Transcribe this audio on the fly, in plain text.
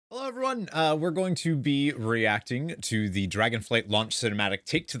everyone, we're going to be reacting to the Dragonflight launch cinematic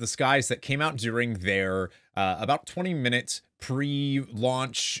Take to the Skies that came out during their about 20-minute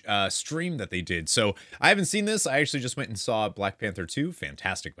pre-launch stream that they did. So I haven't seen this. I actually just went and saw Black Panther 2.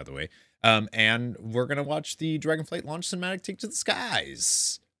 Fantastic, by the way. And we're going to watch the Dragonflight launch cinematic Take to the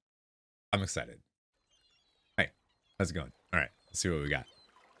Skies. I'm excited. Hey, how's it going? All right, let's see what we got.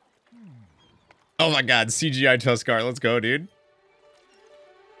 Oh my god, CGI Tuskar. Let's go, dude.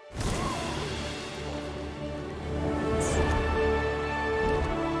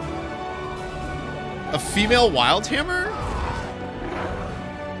 A female Wildhammer?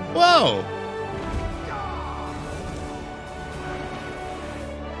 Whoa!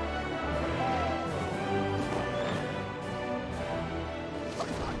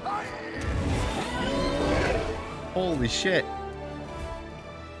 Holy shit.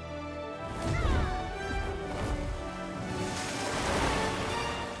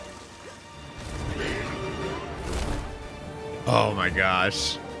 Oh my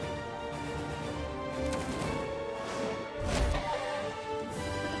gosh.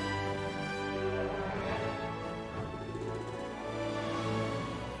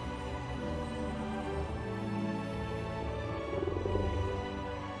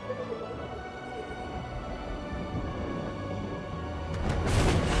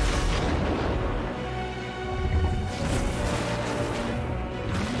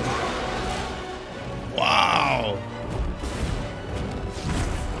 Wow.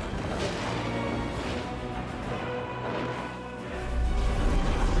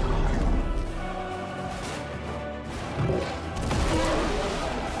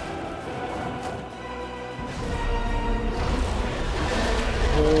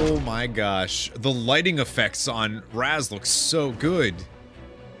 Oh my gosh. The lighting effects on Raz look so good.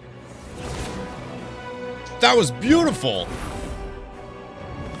 That was beautiful.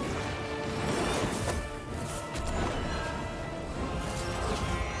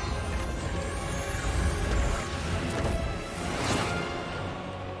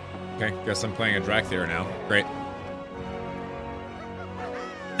 Okay, guess I'm playing a Dracthyr now. Great.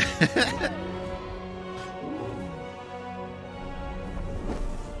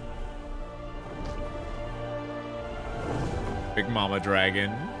 Big Mama Dragon.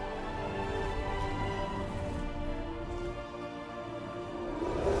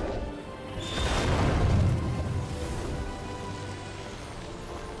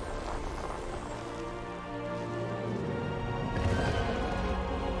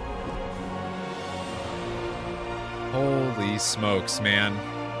 Holy smokes, man.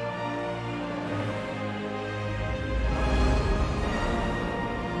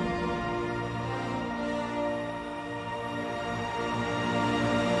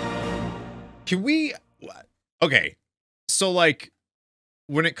 Can we... Okay. So, like,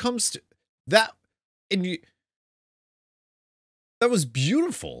 when it comes to that... And you... That was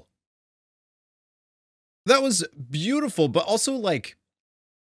beautiful. That was beautiful, but also, like...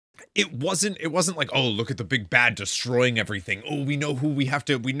 It wasn't like, oh, look at the big bad destroying everything. Oh, we know who we have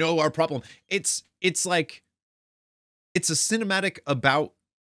to... We know our problem. It's like... It's a cinematic about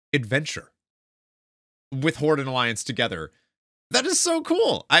adventure. With Horde and Alliance together. That is so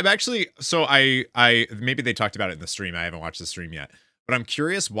cool. I'm actually, so I maybe they talked about it in the stream. I haven't watched the stream yet, but I'm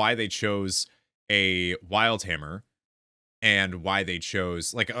curious why they chose a Wildhammer and why they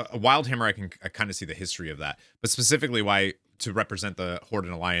chose, like a Wildhammer. I kind of see the history of that, but specifically why to represent the Horde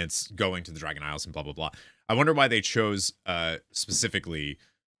and Alliance going to the Dragon Isles and blah, blah, blah. I wonder why they chose specifically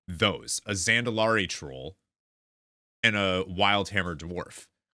those, a Zandalari troll and a Wildhammer dwarf.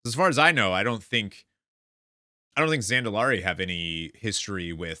 As far as I know, I don't think Zandalari have any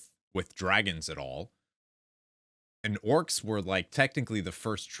history with dragons at all. And orcs were like technically the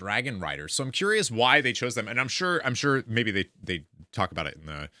first dragon riders. So I'm curious why they chose them. And I'm sure maybe they talk about it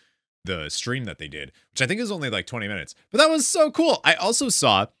in the stream that they did, which I think is only like 20 minutes. But that was so cool. I also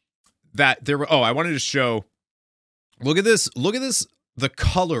saw that there were, oh, I wanted to show, look at this, the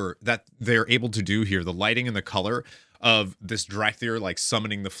color that they're able to do here, the lighting and the color of this Dracthyr like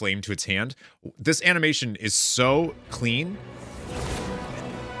summoning the flame to its hand. This animation is so clean.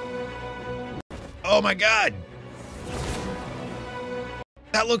 Oh my god.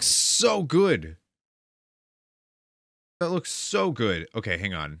 That looks so good. That looks so good. Okay,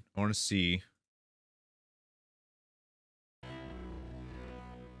 hang on. I want to see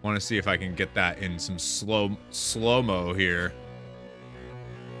if I can get that in some slow-mo here.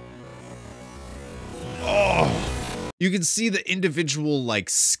 Oh. You can see the individual, like,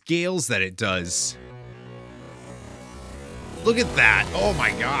 scales that it does. Look at that. Oh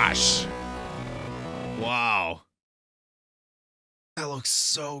my gosh. Wow. That looks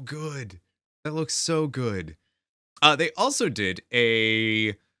so good. That looks so good. They also did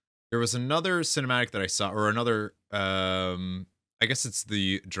there was another cinematic that I saw, or another, I guess it's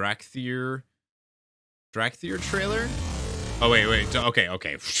the Drakthir trailer? Oh, wait.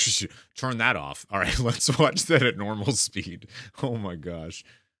 Okay. Turn that off. All right, let's watch that at normal speed. Oh my gosh.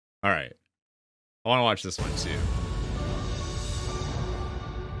 All right. I want to watch this one too.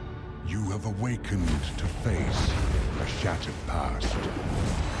 You have awakened to face a shattered past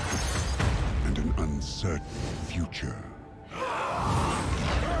and an uncertain future.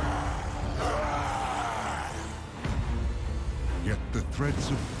 Yet the threads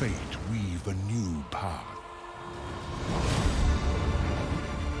of fate weave a new path.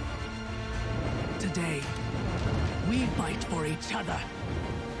 Today, we fight for each other.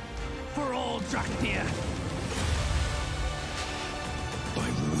 For all Drakthir. By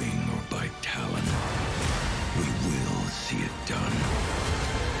wing or by talon, we will see it done.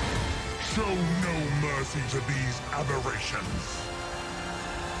 Show no mercy to these aberrations.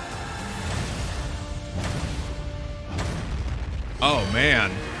 Oh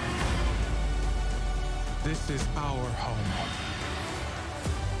man. This is our home.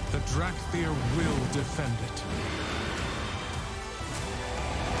 The Drakthir will defend it.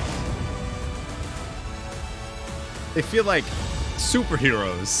 They feel like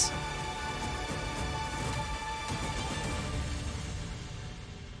superheroes.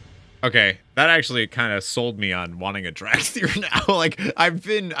 Okay, that actually kind of sold me on wanting a Drakthir now. Like I've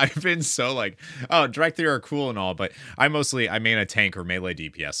been so like, oh, Drakthir are cool and all, but I main a tank or melee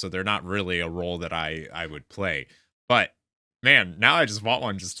DPS, so they're not really a role that I would play. But man, now I just want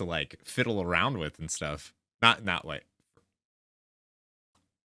one just to like fiddle around with and stuff. Not like.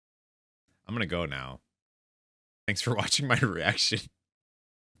 I'm gonna go now. Thanks for watching my reaction.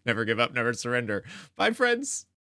 Never give up, never surrender. Bye, friends.